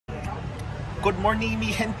Good morning,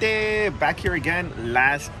 mi gente. Back here again.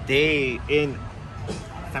 Last day in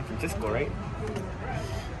San Francisco, right?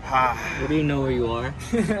 What do you know where you are?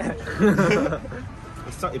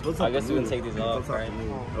 I guess we can take these off, right?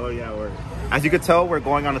 Oh yeah, as you could tell, we're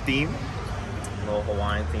going on a theme. A little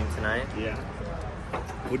Hawaiian theme tonight. Yeah.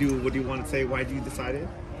 What do you want to say? Why do you decided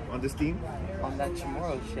on this theme? On that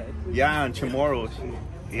Chamorro shit. Yeah, on Chamorro.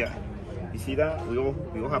 Yeah. You see that? We all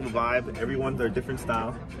have a vibe. Everyone's their different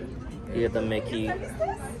style. You get the Mickey. I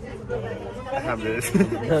have this.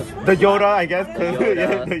 The Yoda, I guess. The Yoda.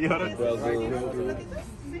 Yeah, the Yoda. Grogu.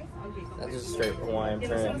 That's just straight Hawaiian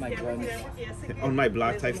print. On my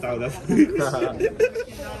block type style. That's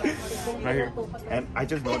right here. And I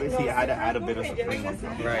just noticed he had to add a bit of Supreme on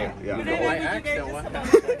top. Right. Yeah. You know, I asked that one.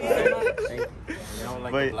 You know,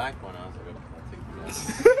 like the black one. I was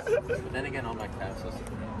like, but then again, all my caps are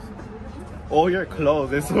Supreme. All your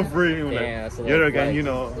clothes is Supreme. Yeah, that's a You're little again, you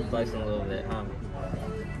know. Slice a little bit, huh?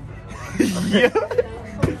 Yeah.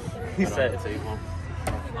 He said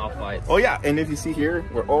off-white. Oh yeah, and if you see here,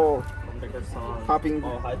 we're all popping.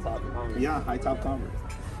 Oh, high top Converse. Yeah, high top Converse.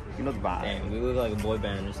 You know the vibe. Damn, we look like a boy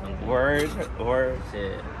band or something. Word.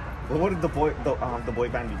 Shit. Well, what did the boy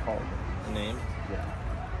band be called? Name? Yeah.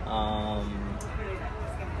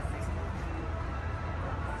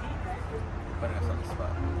 Putting us on the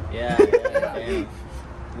spot. Yeah.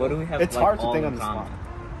 What do we have? It's like, hard to all think in on the common? spot.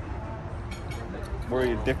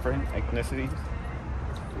 We're different ethnicities.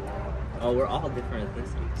 Oh, we're all different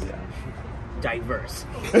ethnicities. Yeah. Diverse.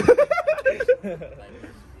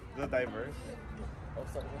 The diverse.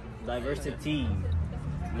 Diversity.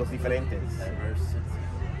 Los diferentes.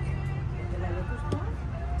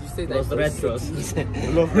 Did you say Los retros.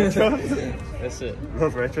 Los retros. That's it.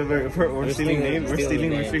 Los retros. We're stealing names. We're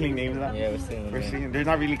stealing names now. Yeah, we're stealing. They're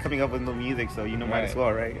not really coming up with no music, so you know, might as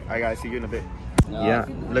well, right? I gotta see you in a bit. No. Yeah,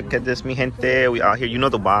 look at this, mi gente. We out here. You know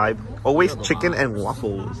the vibe. Always chicken and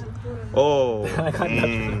waffles. Oh,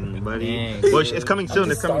 dang, buddy. Bush, it's coming soon.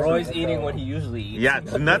 It's coming Roy's soon. eating what he usually eats. Yeah,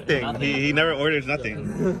 nothing. He never orders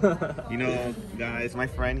nothing. You know, guys, my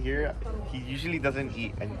friend here, he usually doesn't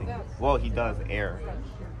eat anything. Well, he does air.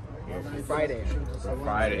 Friday.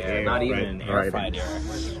 Air, Not even air fried air.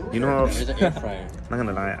 You know, There's an air fryer. not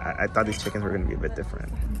gonna lie, I thought these chickens were gonna be a bit different.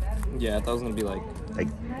 Yeah, I thought it was gonna be like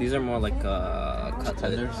these are more like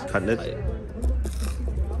cutlets. Cutlets.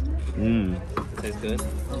 Tastes good.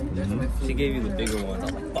 She gave you the bigger ones. I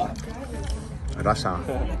was like, fuck. Rasha.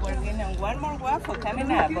 One more waffle coming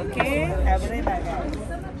up, okay?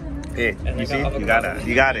 Hey, you see? You got it.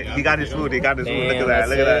 He got his food. Look at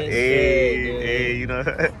that. Hey, you know.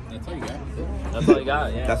 That's all you got. That's all you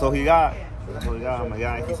got, yeah. That's all he got. Oh my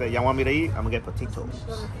God. He said, y'all want me to eat? I'm gonna get potatoes.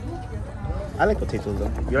 I like potatoes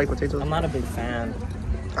though. You like potatoes? I'm not a big fan.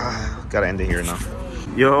 Gotta end it here now.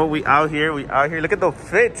 Yo, we out here. Look at the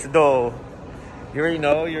fits though. You already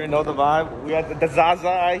know the vibe. We got the Zaza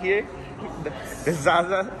out here. The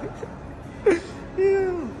Zaza.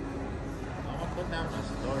 Yeah. Put down my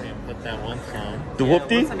story and put that one song. The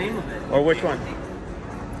whoopty? What's the name of it? Or which one?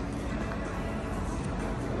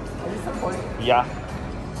 Yeah.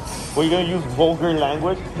 Were you gonna use vulgar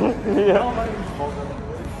language? Yeah.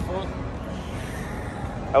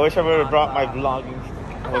 I wish I would have brought my vlogging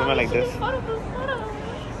equipment like this.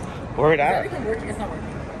 Where it at? It's not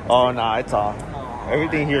working. Oh nah, it's off.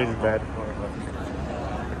 Everything here is bad.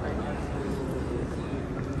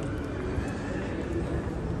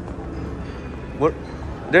 What?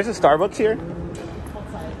 There's a Starbucks here?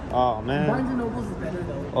 Oh man. Barnes & Noble's is better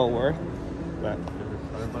though. Oh, where? But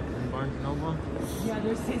Starbucks and Barnes & Noble? Yeah,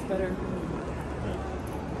 theirs tastes better.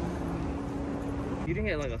 You didn't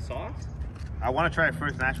get like a sauce? I want to try it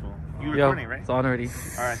first, natural. You recording, right? It's on already.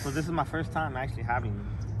 All right, so this is my first time actually having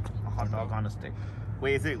a hot dog on a stick.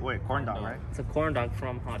 Wait, corn dog, right? It's a corn dog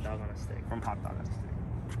from hot dog on a stick. From hot dog on a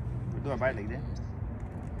stick. Do I bite like that?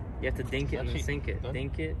 You have to dink it and then sink it.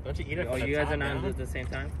 Dink it. Don't you eat it Oh, from the you guys top are not down? at the same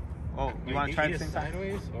time? Oh, you want to try it at the same time?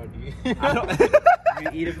 sideways or do you? I don't. You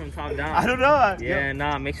eat it from top down. I don't know. Yeah,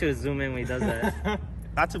 nah, make sure to zoom in when he does that.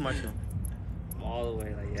 Not too much though. All the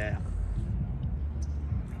way, like, yeah.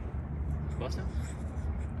 Bust it?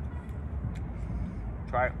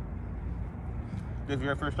 Try it. This is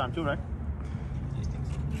your first time too, right?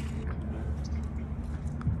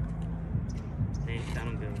 They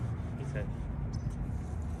sound good, he said.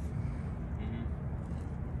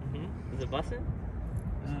 Is it bussin'?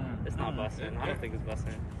 It's not bussin'. I don't think it's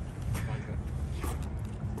bussin'.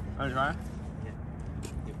 Want to try it? Yeah.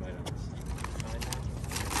 You bite on this.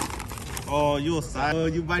 Oh, you a side. Oh,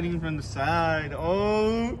 you biting from the side.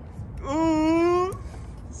 Oh. Ooh.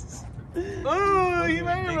 Ooh, he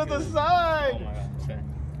biting from the side. Oh my god. Okay.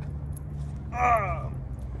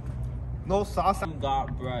 No sauce. You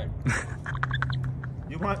got bread.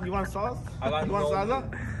 You want sauce? I got you want no salsa?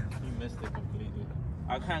 You missed it completely.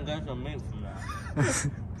 I can't get some meat from that.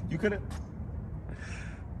 You couldn't.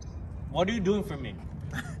 What are you doing for me?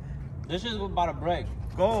 This is about to break.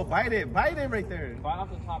 Go bite it right there. Bite off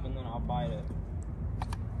the top and then I'll bite it.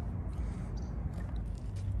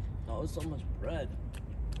 Oh, it's so much bread.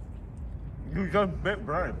 You just bit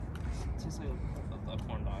bread. It tastes like a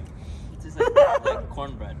corn dog. It tastes like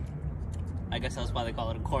cornbread. I guess that's why they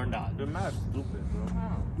call it a corn dog. You're mad stupid, bro.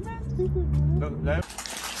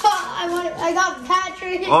 I got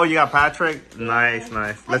Patrick. Oh, you got Patrick? Nice.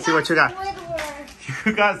 Let's see what you got. Squidward.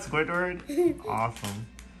 You got Squidward? Awesome.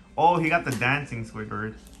 Oh, he got the dancing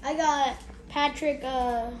Squidward. I got Patrick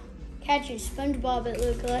catching SpongeBob, it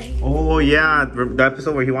looked like. Oh, yeah. The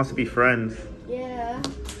episode where he wants to be friends. Yeah.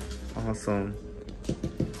 Awesome.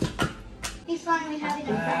 He's finally having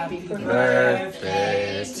a Happy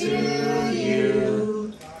birthday to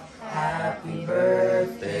you. Happy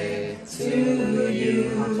birthday to you.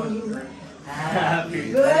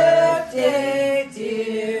 Happy birthday,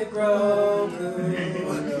 dear Grogu.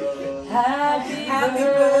 Happy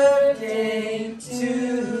birthday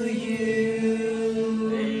to you.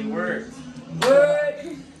 Hey, word.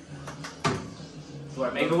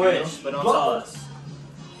 Make a wish, but don't tell us.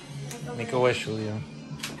 Make a wish, Julio.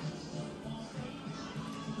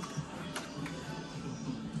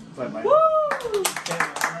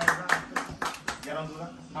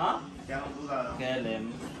 Huh? Get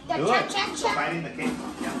him. The cha-cha-cha. Biting the cake.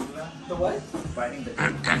 The what? Biting the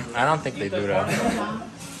cake. I don't think they do that.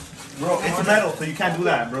 Bro, it's metal, so you can't do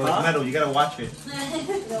that, bro. It's metal. You gotta watch it.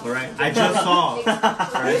 Alright? I just saw.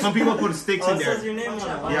 Alright? Some people put sticks in there. Your name on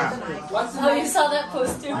it. Yeah. Oh, you saw that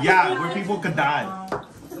post too? Yeah, where people could die.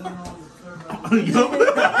 Yo.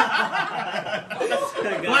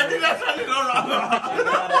 Why did that try to go wrong?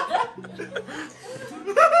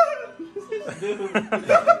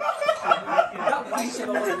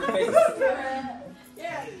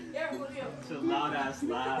 It's a loud ass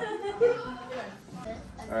laugh.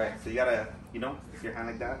 Alright, so you gotta, if your hand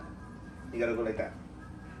like that, you gotta go like that.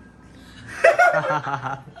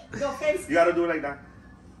 You gotta do it like that.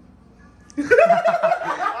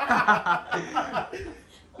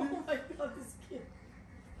 Oh my god, this kid.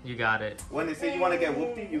 You got it. When they say you wanna get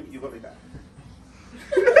whoopty, you go like that.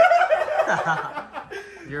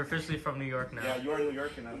 You're officially from New York now. Yeah, you're in New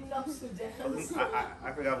York now. He loves to dance.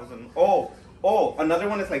 I forgot what was in. Oh, another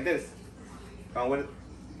one is like this.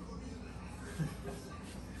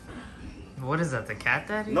 What is that? The cat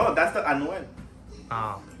daddy? No, that's the Anuel.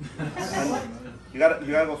 Oh. You gotta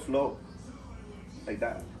go slow, like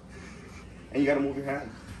that, and you gotta move your hand.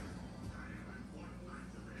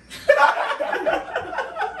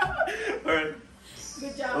 All right.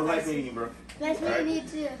 Good It job. was nice meeting you, bro. Nice meeting you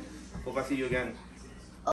too. Hope I see you again.